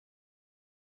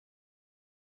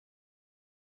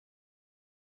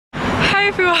Hi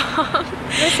everyone.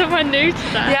 We're somewhere new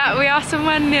today. Yeah, we are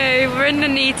somewhere new. We're in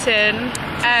Nuneaton.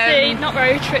 See, not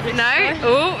road trip this time.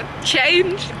 Oh,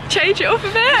 change it up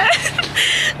a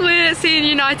bit. We're seeing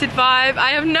UnitedVibe.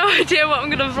 I have no idea what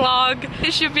I'm gonna vlog.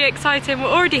 It should be exciting. We're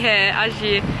already here, as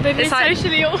you. We're being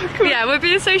socially awkward. Yeah, we're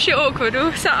being socially awkward.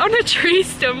 We're sat on a tree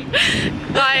stump.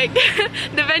 Like,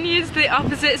 the venue's the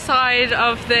opposite side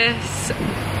of this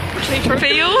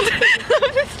field.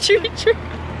 This tree trunk.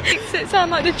 It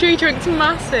sounds like the tree trunk's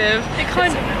massive. It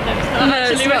kind of no,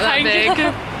 it's not that big.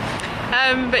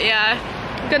 But yeah,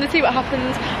 I'm gonna see what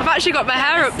happens. I've actually got my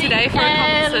hair up today for a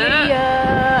concert.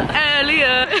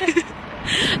 Earlier.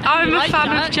 I'm a fan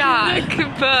of Jack,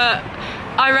 but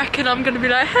I reckon I'm gonna be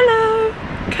like, hello,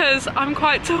 because I'm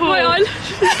quite tall. My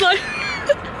eyelash is like,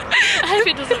 I hope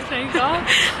it doesn't change off.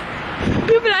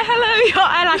 You'll be like, hello, your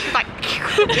eyelash is like,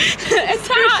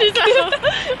 attack.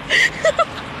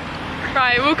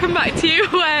 Right, we'll come back to you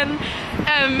when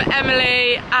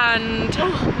Emily and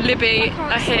Libby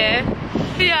are here.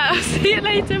 Yeah, I'll see you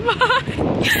later,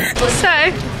 bye. So,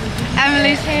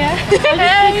 Emily's here.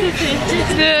 Hey!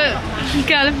 The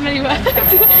girl of many words.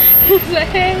 So,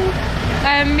 hey.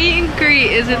 Meet and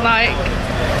greet is in like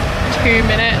 2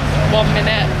 minutes, 1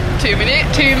 minute, 2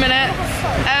 minutes, 2 minutes.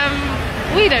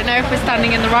 We don't know if we're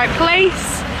standing in the right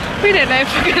place. We don't know if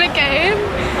we're gonna get in.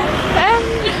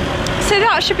 So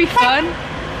that should be fun.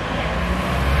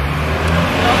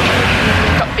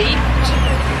 Got beat.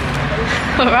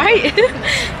 Alright.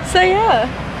 So yeah.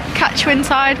 Catch you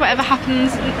inside, whatever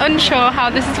happens. Unsure how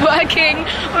this is working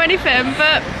or anything,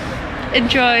 but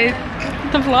enjoy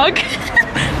the vlog.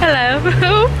 Hello.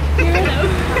 Hello.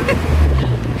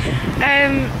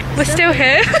 We're still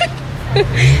here.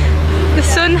 The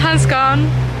sun has gone.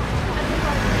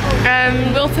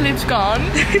 Will Philip's gone.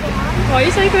 Why are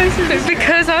you so close to this?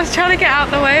 Because I was trying to get out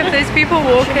the way of those people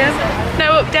walking.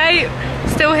 No update,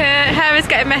 still here. Hair is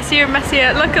getting messier and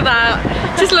messier. Look at that.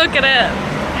 Just look at it.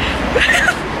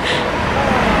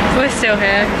 We're still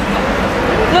here.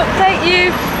 We'll update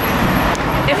you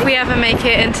if we ever make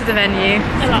it into the venue.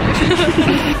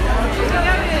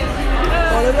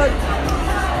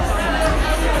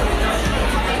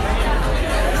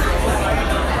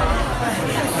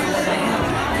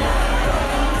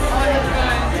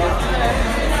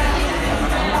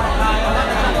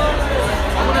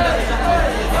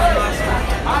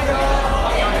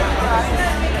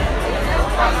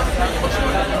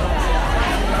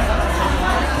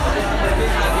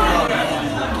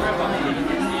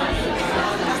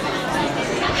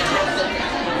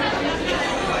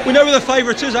 We know where the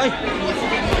favourite is, eh?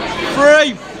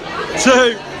 3,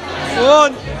 2,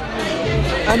 1.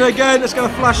 And again, it's going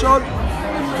to flash on.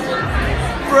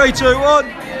 3, 2, 1.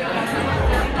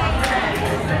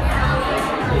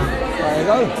 There you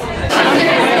go.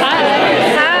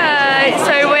 Hi.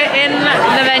 So we're in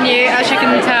the venue, as you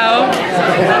can tell.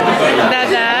 They're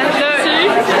there. Look.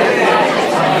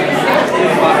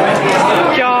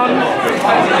 John.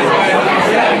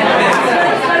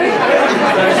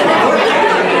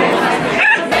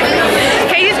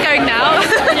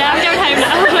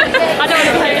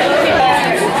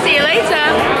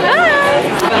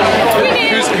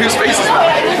 Whose face is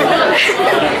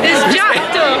It's Jack.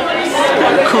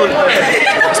 Cool.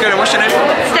 What's going on? What's your name?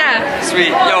 Steph. Sweet.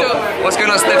 Yo, what's going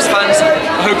on, Steph's fans?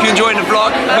 I hope you're enjoying the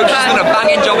vlog. I hope she's doing a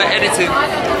banging job at editing.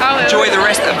 Enjoy the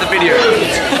rest of the video.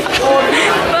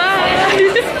 Bye. I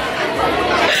didn't have a clue.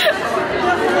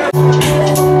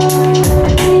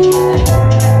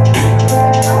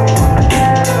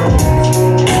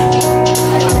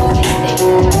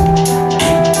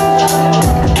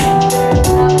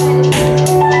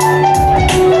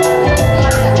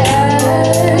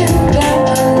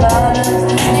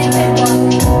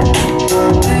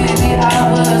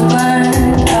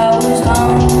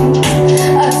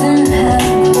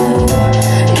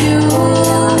 You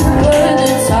were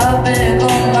the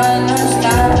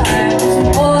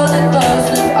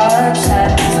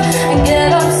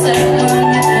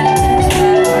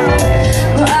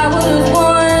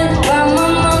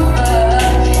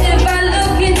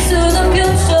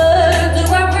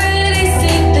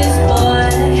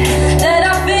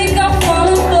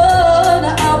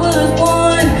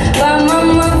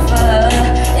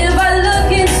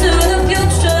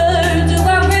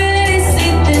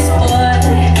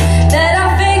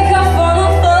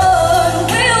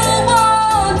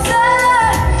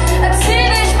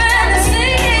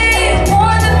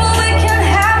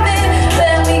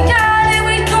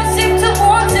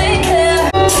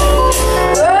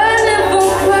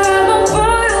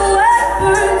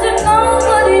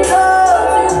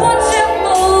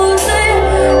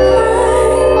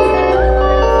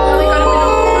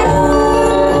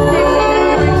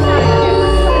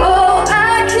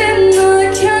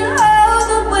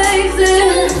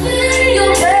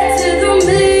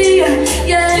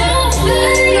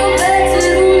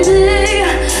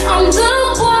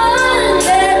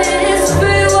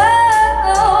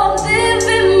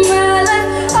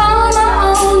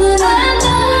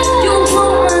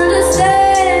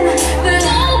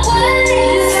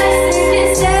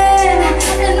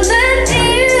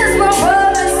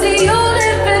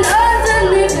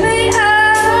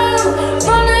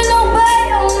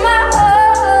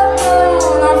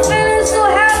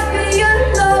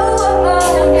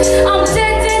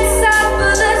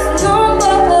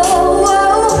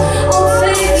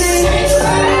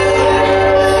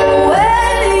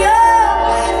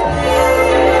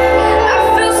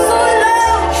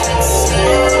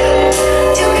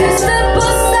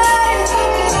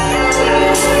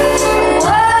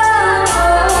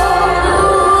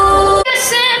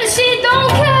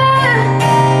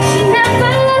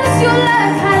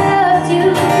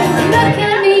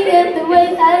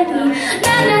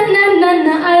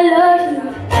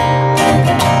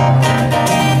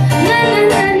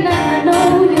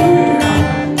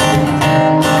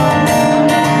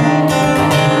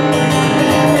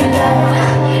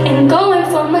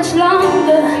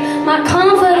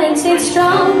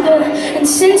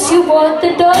out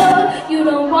the door. You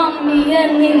don't want me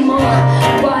anymore.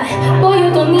 Why? Boy, you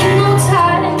don't need no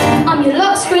time. I'm your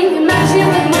lock screen, you match it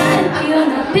with mine. You're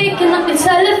not picking up your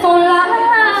telephone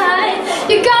line.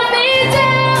 You got me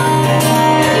down.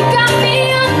 You got me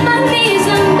on my knees.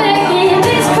 I'm begging,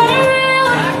 please come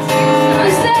around.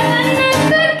 Is that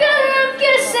another girl I'm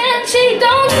guessing she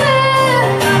don't care?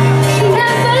 She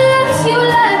never loves you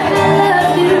like I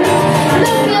love you.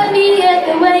 Look at me at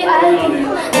the way I do.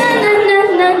 Na na na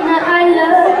na na, I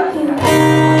love you.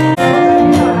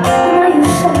 Are you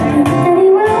shopping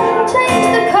anywhere? Change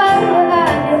the color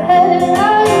of your hair.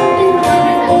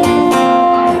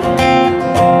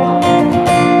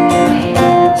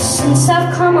 Since I've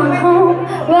come on home,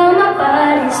 well my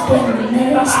body's been a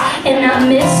mess, and I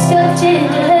miss your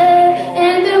ginger hair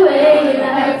and the way you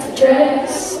like to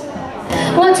dress.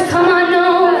 Won't you come on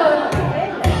over?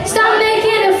 Stop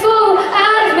making a fool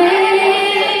out of me.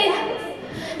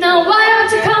 Now why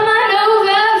don't you come on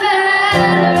over,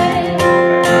 Valerie?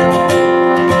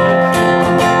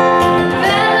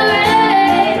 Valerie,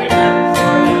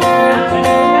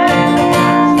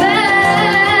 Valerie,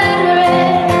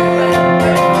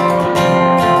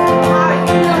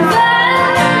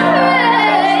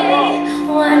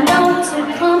 why don't you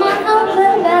come on over,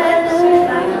 Valerie?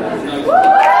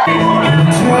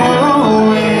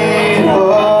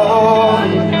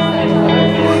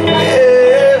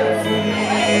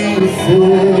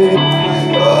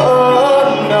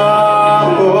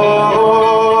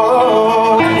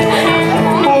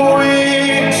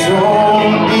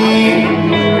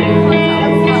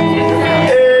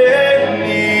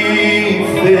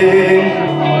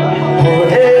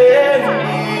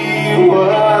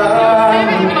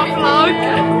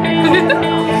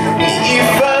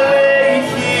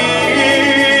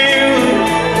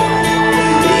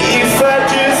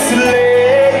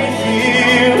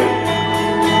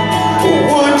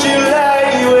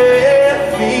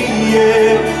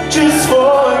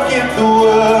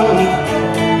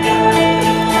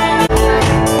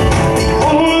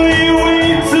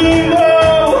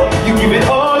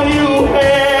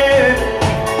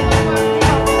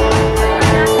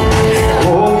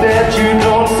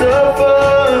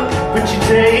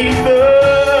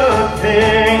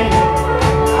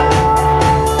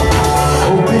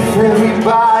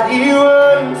 Everybody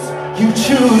runs, you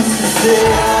choose to stay.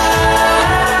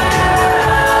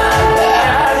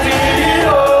 I did it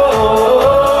all.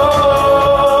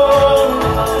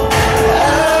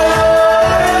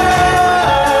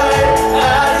 I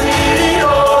did it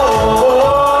all.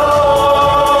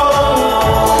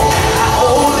 I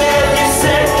hold every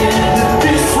second that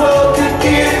this world could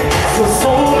give. For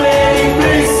so many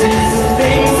places and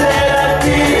things that I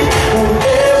did. For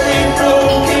every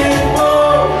broken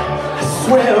bone,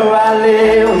 where I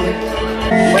live.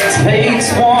 Takes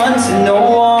one to know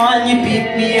one. You beat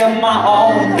me up my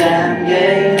own damn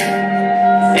game.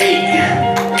 Hey,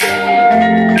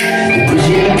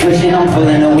 you're pushing, I'm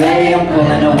pulling away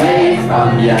from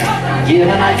ya. Giving,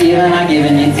 I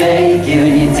giving you take,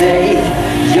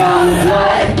 Young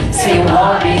blood, say you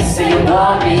want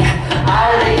me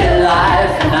out of your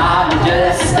life, and I'm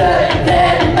just a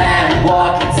dead man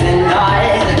walking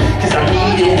tonight. 'Cause I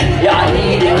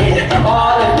need it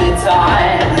all of the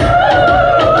time.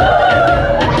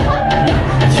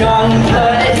 Young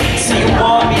blood, say you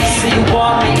want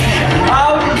me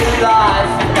out of your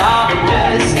life, and I'm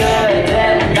just a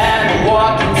dead man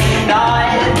walking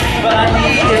tonight. But I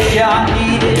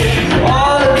need it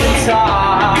all of the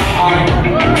time.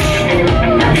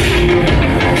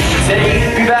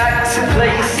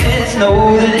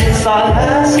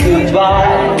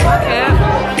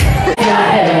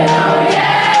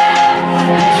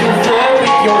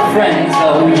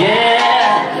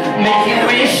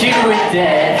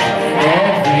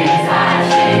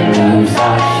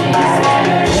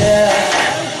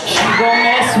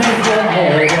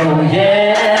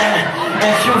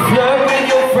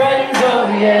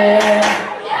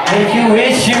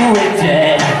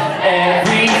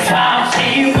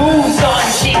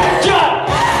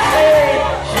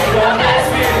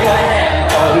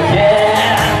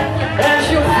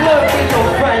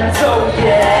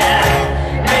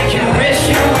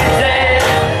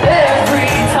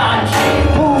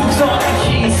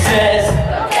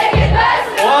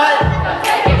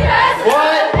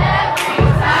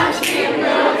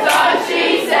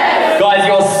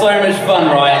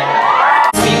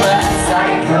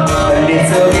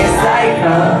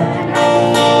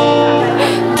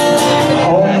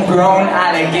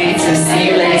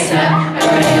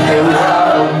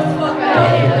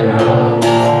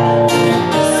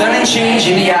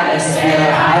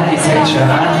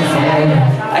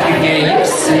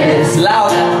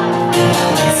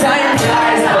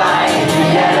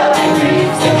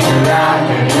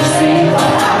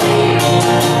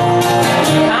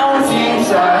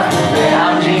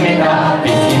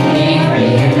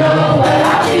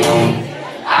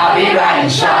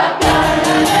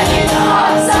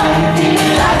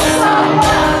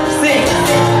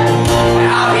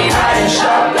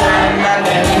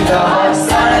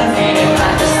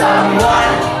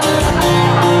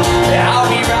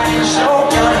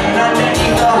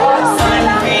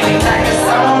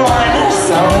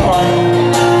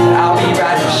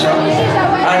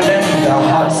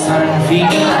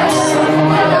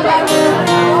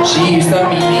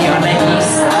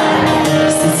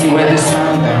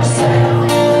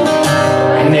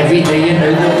 And every day you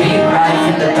know that we ride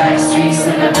through the back streets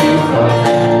of the blue club.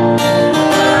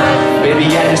 Baby,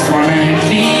 I just wanna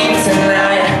leave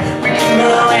tonight. We can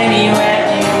go anywhere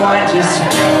you want, just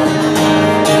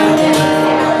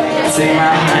take my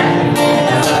hand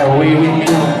and fly away with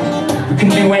you. We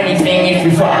can do anything if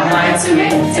we put our mind to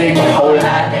it. Take a whole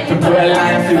lot and put a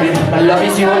line through it. My love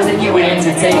is yours if you're willing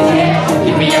to take it.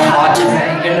 Give me your heart, just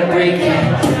ain't gonna break it.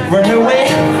 Run away,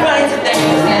 find today,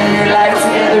 and your life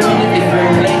together in a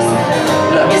different place.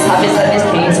 Love is hard, it's like this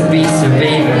came to be, so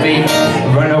baby,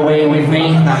 run away with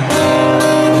me.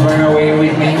 Run away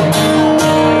with me.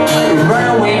 Run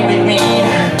away with me.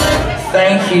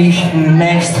 Thank you,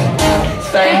 next.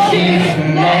 Thank you,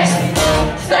 next.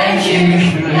 Thank you,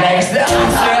 next.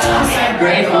 I'm so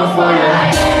grateful for you.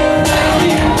 Thank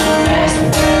you, next.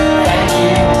 Thank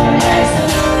you, next.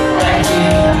 Thank you,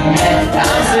 next.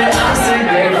 I'm so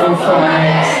grateful for my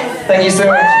next. Thank you so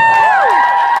much.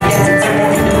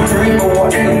 But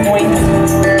what's the point?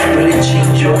 Will it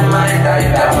change your mind? I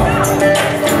doubt.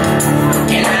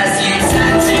 And as you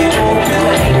turn to walk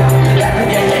away, back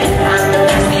again, I know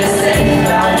it's the same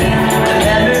about me. The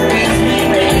memories we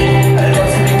made, a lot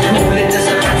to be cool, it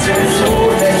doesn't matter at all.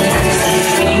 There's nothing to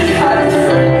see we had in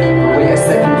front. Wait a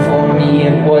second, for me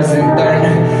it wasn't done.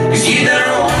 'Cause you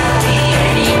don't want me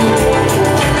anymore.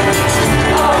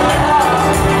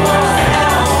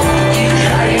 You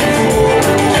carry forward.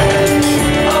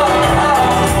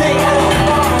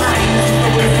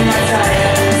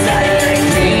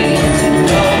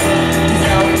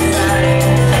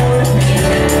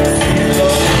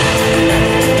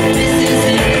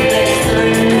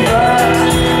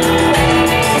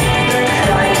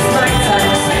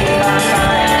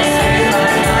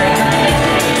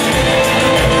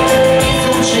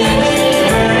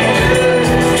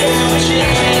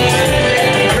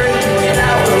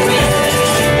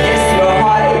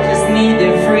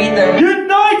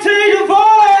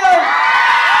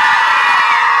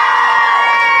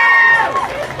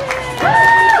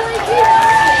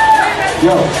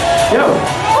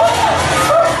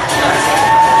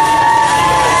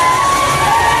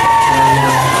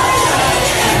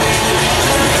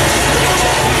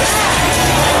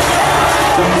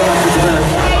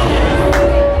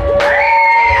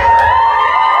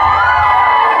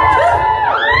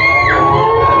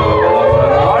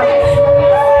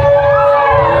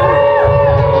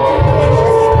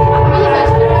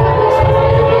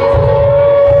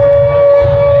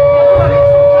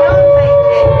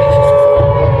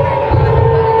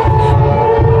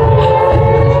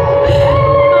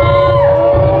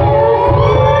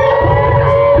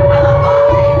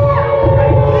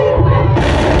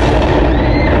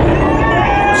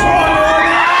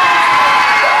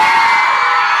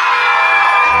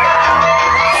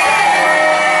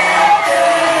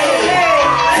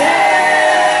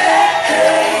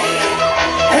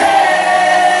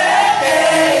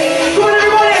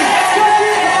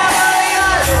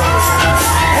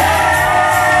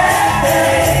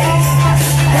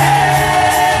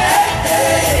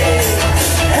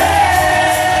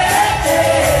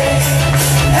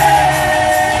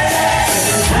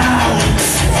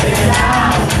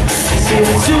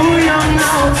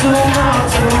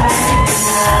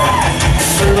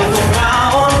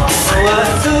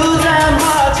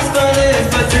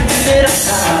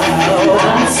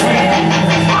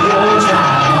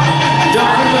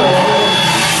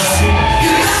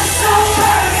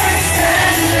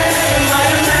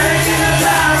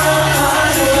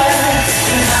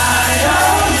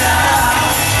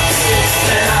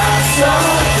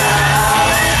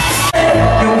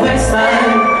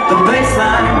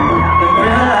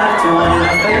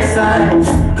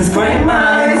 Cause great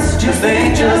minds just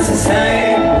ain't just the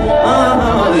same.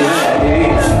 Oh,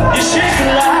 yeah. You shake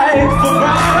it like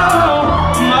vibrato,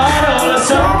 model or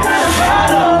some kind of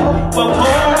bottle. But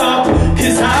pour up,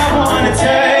 cause I wanna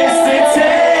taste it.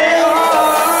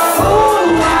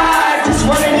 Ooh, I just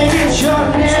wanted to get your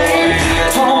name.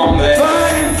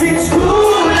 But if it's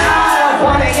cool, I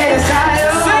wanna get inside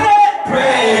you. Sing it!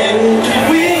 Pray, can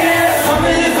we get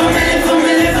familiar?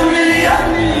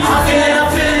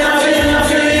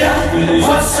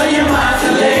 What's on your mind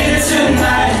for later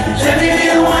tonight? Let me be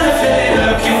the one to fill it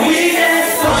up. Can we get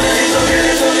familiar?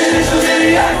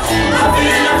 I'm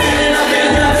feeling.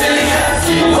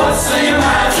 What's on your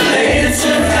mind for later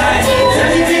tonight? Let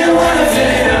me be the one to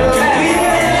fill it up. Can we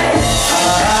get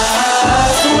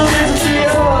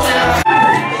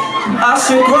I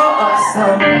should grow up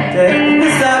someday,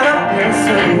 cause I got bills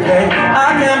to pay. I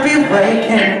can't be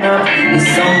waking up in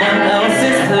someone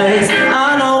else's place.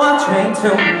 I know I drink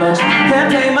too much, can't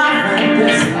pay my rent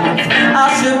this month. I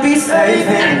should be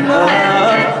saving up,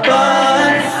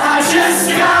 but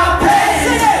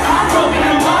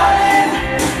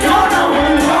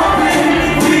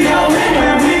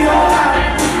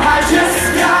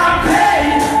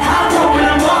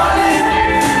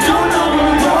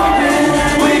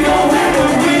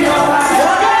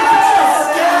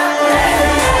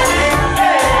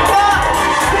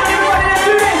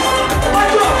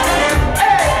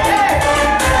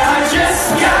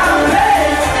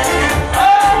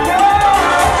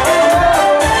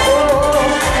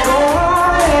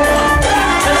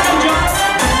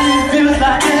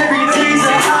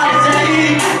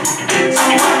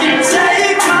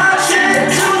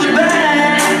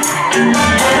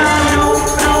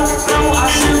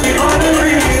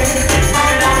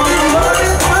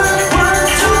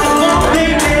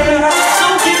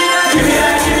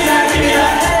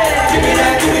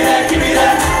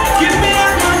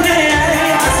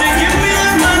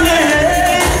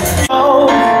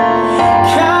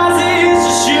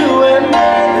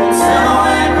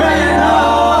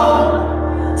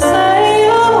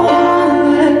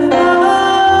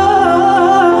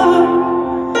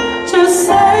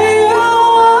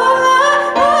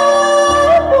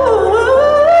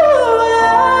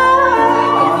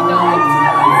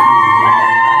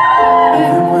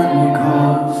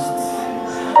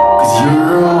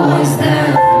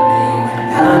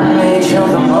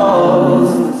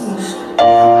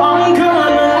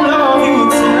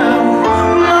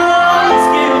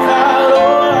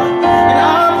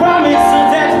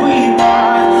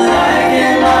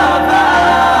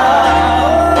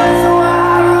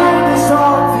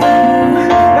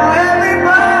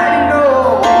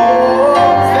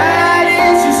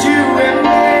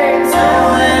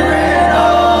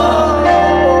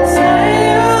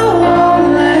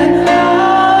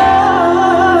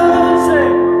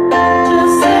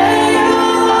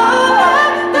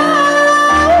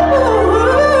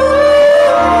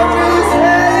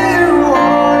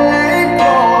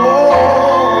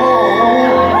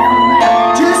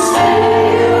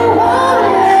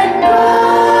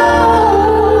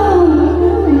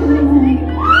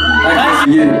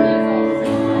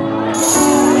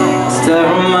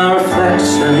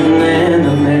reflection in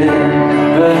the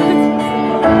mirror.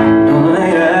 Oh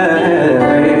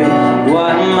yeah,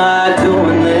 why am I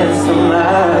doing this to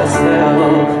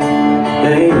myself,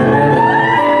 baby?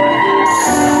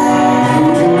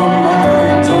 Losing my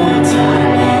mind all the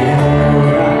time,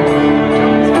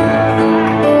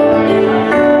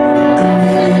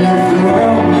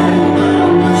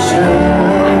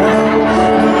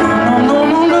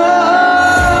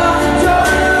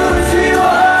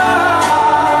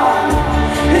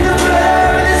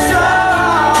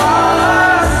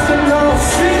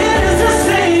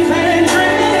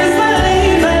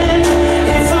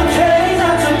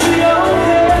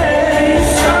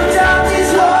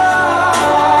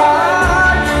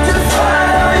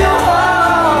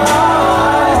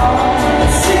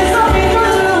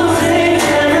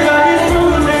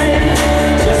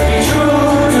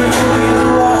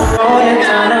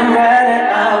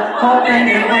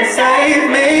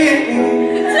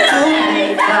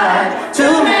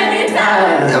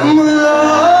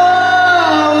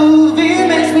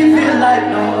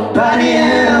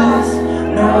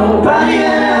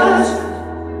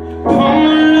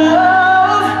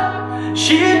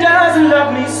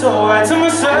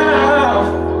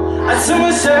 to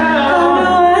myself,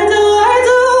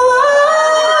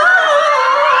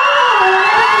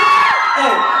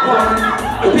 hey, one,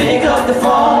 pick up the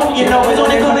phone. You know he's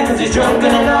only calling cause he's drunk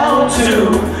and alone. Two,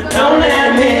 don't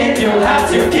let him, you'll have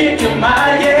to kick him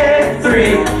out. Yeah,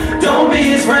 three, don't be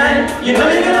his friend. You know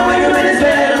you're gonna wake up in his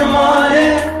bed in the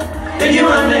morning. If you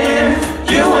under him,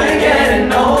 you ain't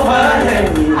getting over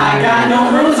him. I got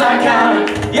no rules, I count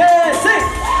him. Yeah, sing.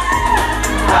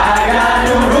 I got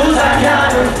no rules, I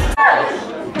count him.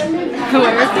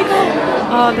 Where is they going?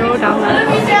 Oh, they're all down there.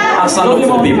 I'll stand up for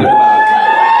the people at the back.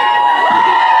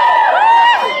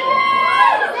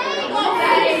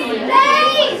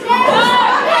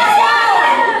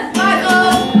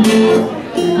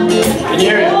 Can you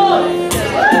hear it?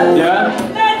 Yeah?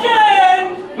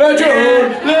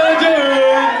 Legend!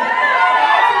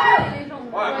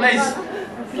 Alright, please.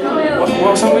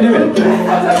 What song are we doing? What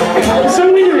song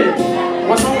are we doing?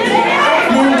 What song are we doing?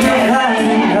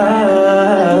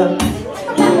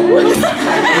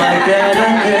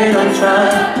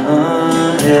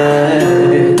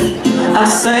 I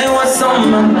say what's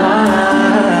on my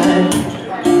mind.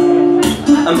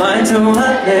 I might do a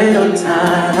little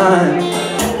time.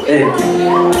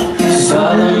 Cause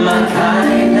all of my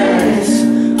kindness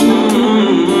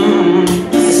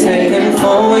is taken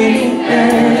for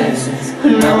weakness.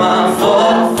 Now I'm 4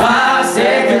 or 5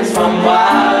 seconds from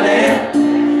wilding,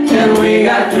 and we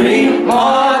got 3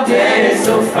 more days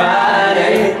till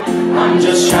Friday. I'm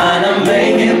just trying to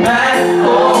make it back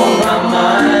home by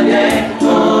Monday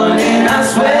morning. I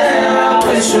swear I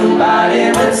wish somebody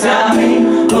would tell me,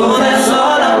 oh, that's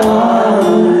all I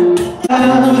want.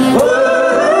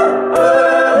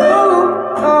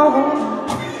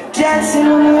 Dancing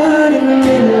on the wood in the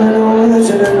middle of the woods,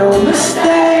 and no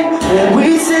mistake. And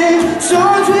we sing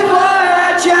songs with what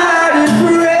I try to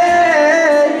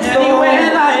create. Anywhere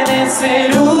like this,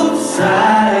 and oops,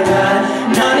 I got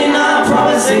 99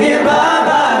 promises to get by.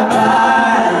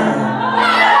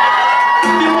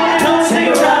 You wanna know, take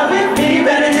a ride with me,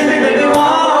 better hit me, baby, one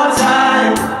more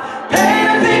time. Paint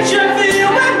a picture for you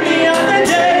and me on the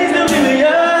days that we were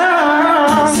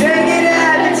young. Take it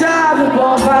at the top of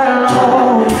Bonfire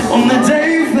Road, on the day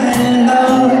we fell in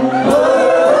love. Oh,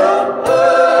 oh,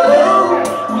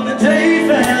 oh, on the day we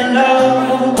fell in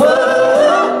love. Oh,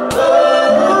 oh,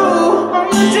 oh, on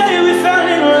the day we fell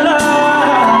in love.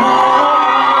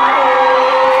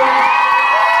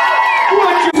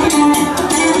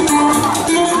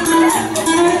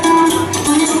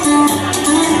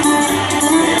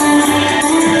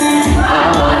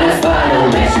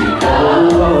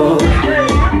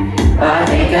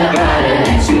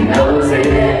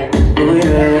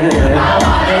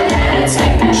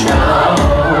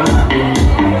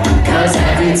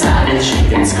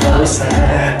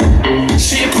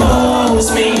 She pulls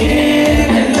me in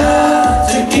enough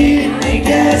to keep me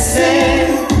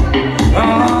guessing.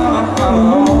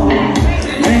 Oh,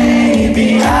 maybe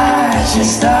I should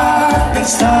stop and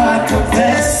start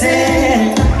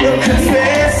confessing.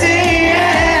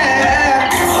 Yeah.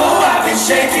 Oh, I've been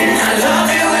shaking. I love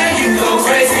it when you go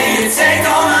crazy. You take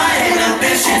all my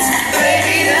inhibitions.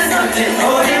 Baby, there's nothing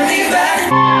holding me back.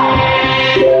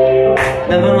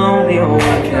 Never lonely on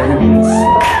weekends.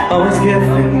 Always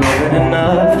giving more than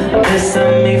enough.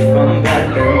 Missing me from back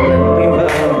then when we were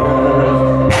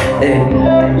love.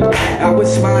 I was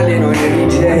smiling on every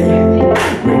day.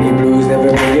 Rainy blues never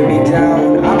bringing me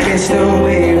down. I guess the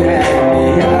way you had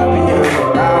me, I'll be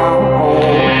around.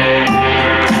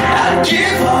 I'd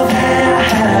give all that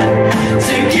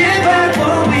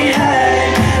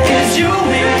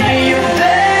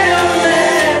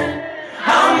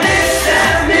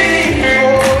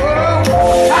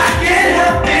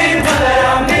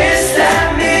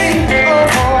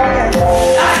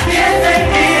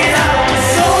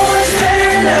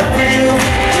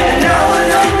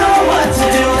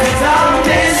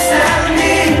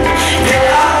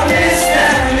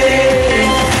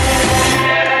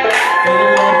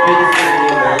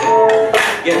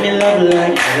Get me love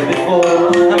like never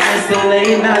before. I miss the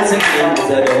late nights and things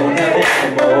I don't have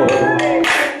anymore.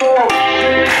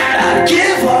 I'd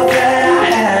give all that I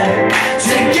had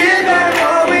to give back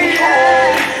all we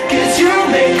had, 'cause you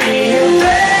make me a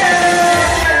better.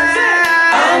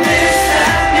 I miss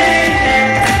that me.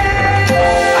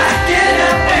 I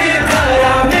cannot be, but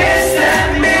I miss that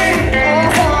me.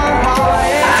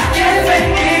 I can't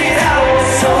make it out.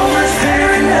 So much fear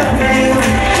in me,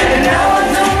 and now I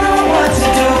don't know what to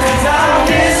do, 'cause I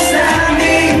miss that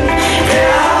me.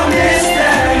 Yeah, I miss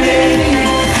that me.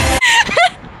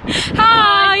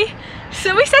 Hi! So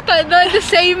we said that in the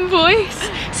same voice.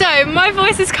 So my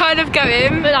voice is kind of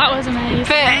going, But that was amazing.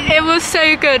 but it was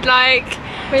so good. Like,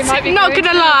 We might be not going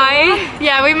gonna to lie,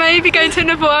 yeah, we may be going to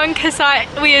another one because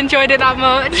we enjoyed it that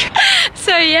much.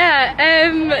 So yeah,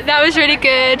 that was really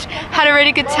good. Had a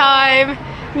really good time.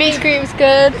 Meet and greet was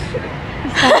good.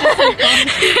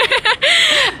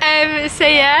 So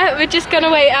yeah, we're just gonna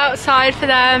wait outside for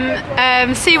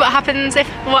them, see what happens. If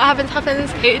what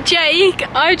happens. Jake,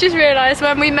 I just realised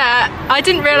when we met, I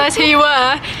didn't realise who you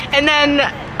were, and then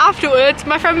afterwards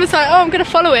my friend was like, oh, I'm gonna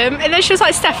follow him, and then she was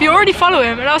like, Steph, you already follow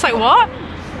him, and I was like, what?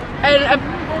 And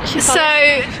so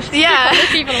yeah,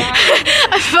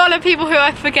 I follow people who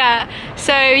I forget.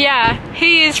 So yeah,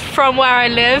 he is from where I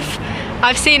live.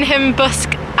 I've seen him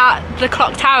busk at the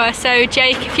clock tower. So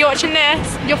Jake, if you're watching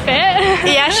this, You're fit.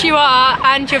 yes you are,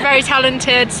 and you're very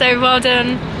talented, so well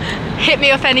done. Hit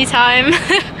me up anytime.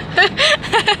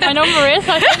 My number is,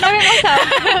 I don't know it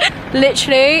myself.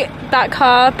 Literally, that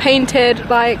car painted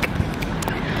like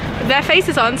their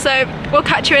faces on, so we'll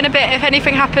catch you in a bit if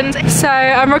anything happens. So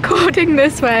I'm recording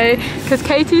this way because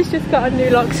Katie's just got a new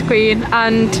lock screen,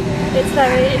 and It's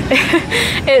very...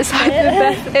 it's like the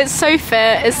best, it's so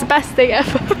fit, it's the best thing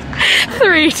ever.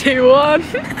 3, 2, 1.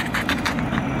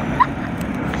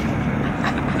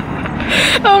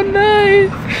 Oh no,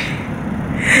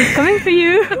 he's coming for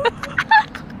you.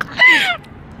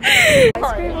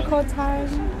 Screen record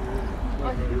time.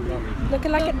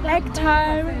 Looking like an egg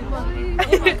time.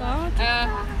 Oh my god.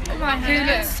 Who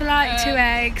looks like 2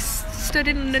 eggs stood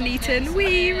in Nuneaton?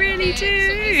 We really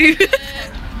do.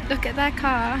 Look at their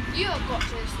car.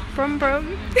 Brum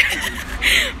brum.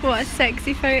 What a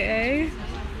sexy photo.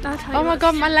 Oh my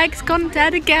god, my leg's gone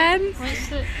dead again.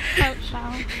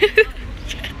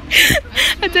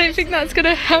 I don't think that's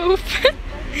gonna help.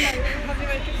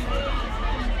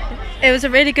 It was a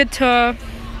really good tour.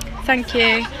 Thank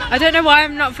you. I don't know why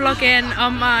I'm not vlogging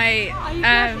on my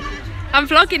I'm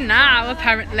vlogging now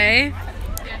apparently.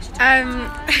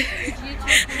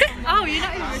 Oh, you're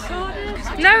not even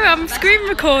recording? No, I'm screen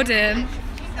recording.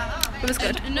 It was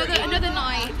good. Another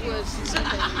night was... Is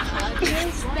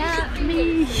that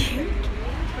me?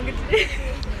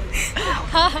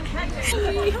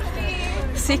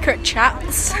 Secret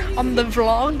chats on the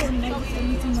vlog.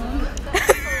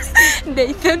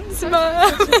 Nathan's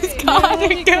mum has got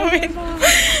it going.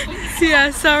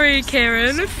 Yeah, sorry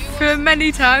Kieran, for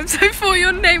many times I thought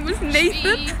your name was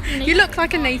Nathan. You look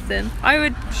like a Nathan. I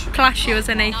would class you as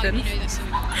a Nathan.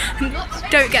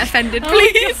 Don't get offended,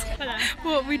 please.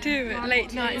 What we do at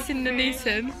late nights in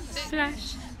Nuneaton.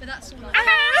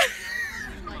 Ah!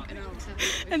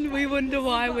 And we wonder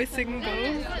why we're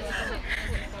single.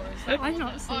 I'm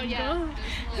not single.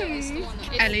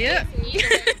 Elliot.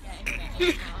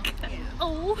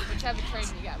 Oh.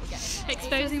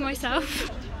 Exposing myself.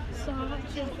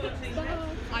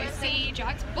 I see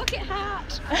Jack's bucket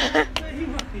hat.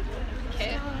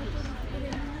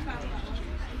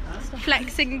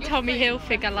 Flexing Tommy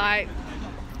Hilfiger like.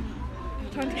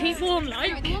 Trying to keep warm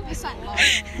like. 1% long.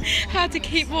 How to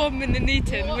keep warm in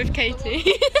Nuneaton with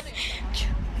Katie.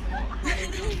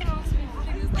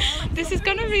 This is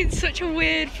gonna be such a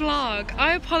weird vlog.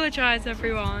 I apologise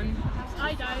everyone.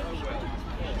 I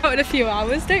don't. Out in a few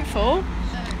hours, don't fall.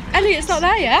 Elliot's not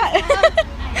there yet.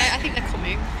 I think they're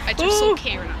coming. I just saw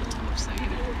Kieran at the top, so.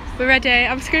 We're ready.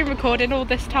 I'm screen recording all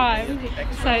this time.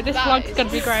 So this vlog's gonna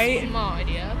be great. Smart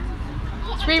idea.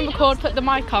 Screen record, put the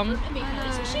mic on.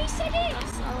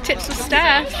 Tips for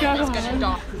Steph.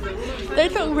 They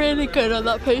look really good on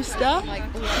that poster.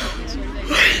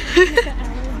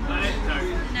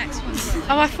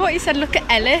 Oh, I thought you said look at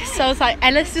Ellis. So I was like,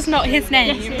 Ellis is not his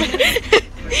name.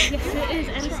 Yes, it is.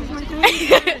 Ellis is my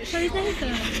friend. So is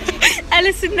Nathan.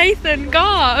 Ellis and Nathan,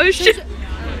 gosh.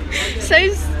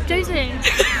 So's Josie.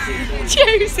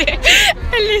 Josie.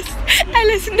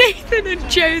 Ellis, Nathan and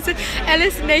Josie.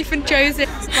 Ellis, Nathan, Josie.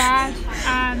 Dad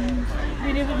and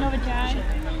we live with another Jay.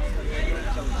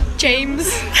 James.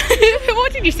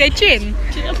 What did you say? Jin?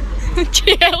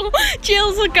 Jill.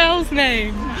 Jill's a girl's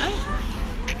name.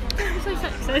 So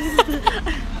sexist.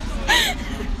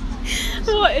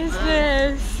 What is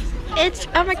this? It's,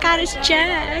 oh my god, it's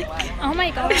Jack. Oh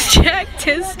my god. It's Jack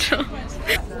Tisdall.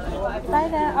 Bye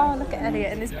there. Oh, look at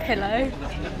Elliot and his pillow.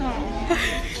 Oh,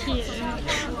 cute.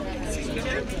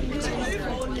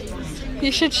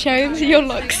 You should show him your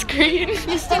lock screen.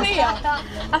 You're still here?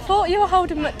 I thought you were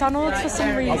holding McDonald's for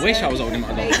some reason. I wish I was holding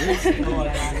McDonald's.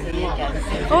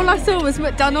 All I saw was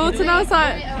McDonald's and I was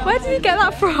like, where did you get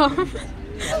that from?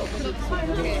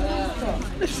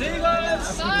 See you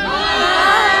guys! Bye!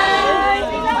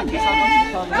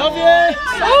 Love you!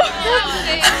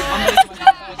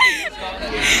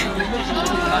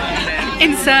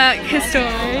 Insert his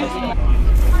story.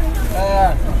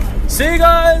 See you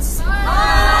guys!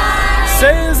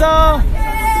 Caesar!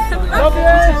 Love you!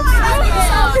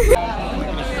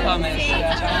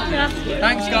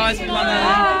 Thanks guys for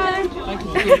coming. Thank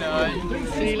you.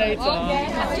 See you later.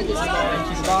 Thank you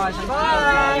guys.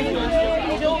 Bye!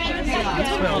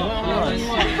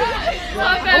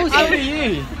 Oh, so are you?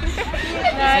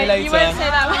 See you later. You won't say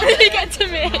that when you get to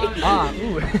me. Ah,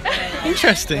 ooh.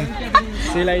 Interesting.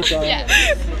 See you later. Yeah.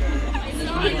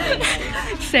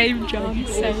 Same John,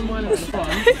 same one.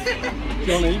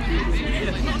 Johnny.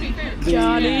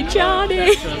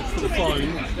 Johnny. For the phone.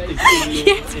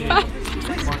 Yes,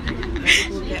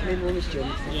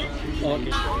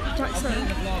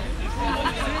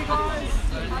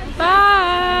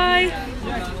 bye.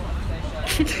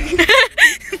 I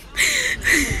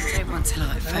don't want to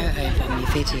like photo from your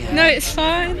video. No, it's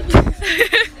fine.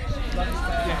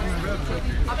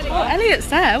 Oh, Elliot's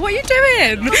there. What are you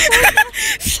doing?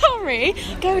 Sorry.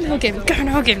 Go and hug him. Go and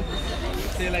hug him.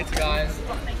 See you later, guys.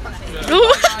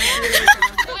 Ooh.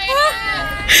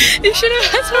 You should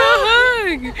have asked for a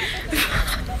hug.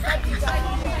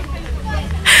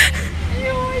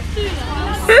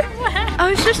 I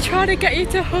was just trying to get you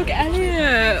to hug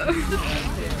Elliot.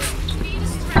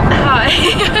 Hi.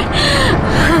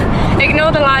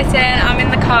 Ignore the lighting, I'm in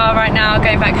the car right now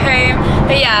going back home.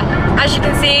 But yeah, as you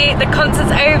can see, the concert's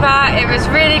over. It was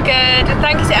really good.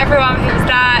 Thank you to everyone who was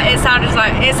there. It sounds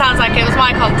like it was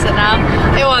my concert now.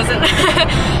 It wasn't.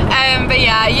 But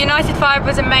yeah, UnitedVibe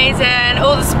was amazing.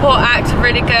 All the support acts were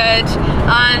really good.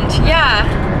 And yeah,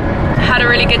 had a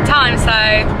really good time. So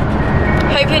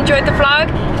hope you enjoyed the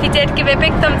vlog. If you did, give it a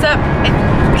big thumbs up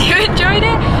if you enjoyed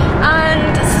it.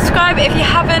 And subscribe if you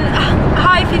haven't.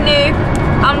 Hi if you're new,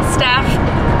 I'm Steph.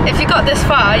 If you got this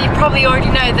far, you probably already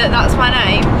know that that's my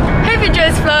name. Hope you enjoyed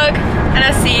this vlog, and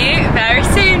I'll see you very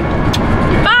soon.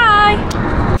 Bye!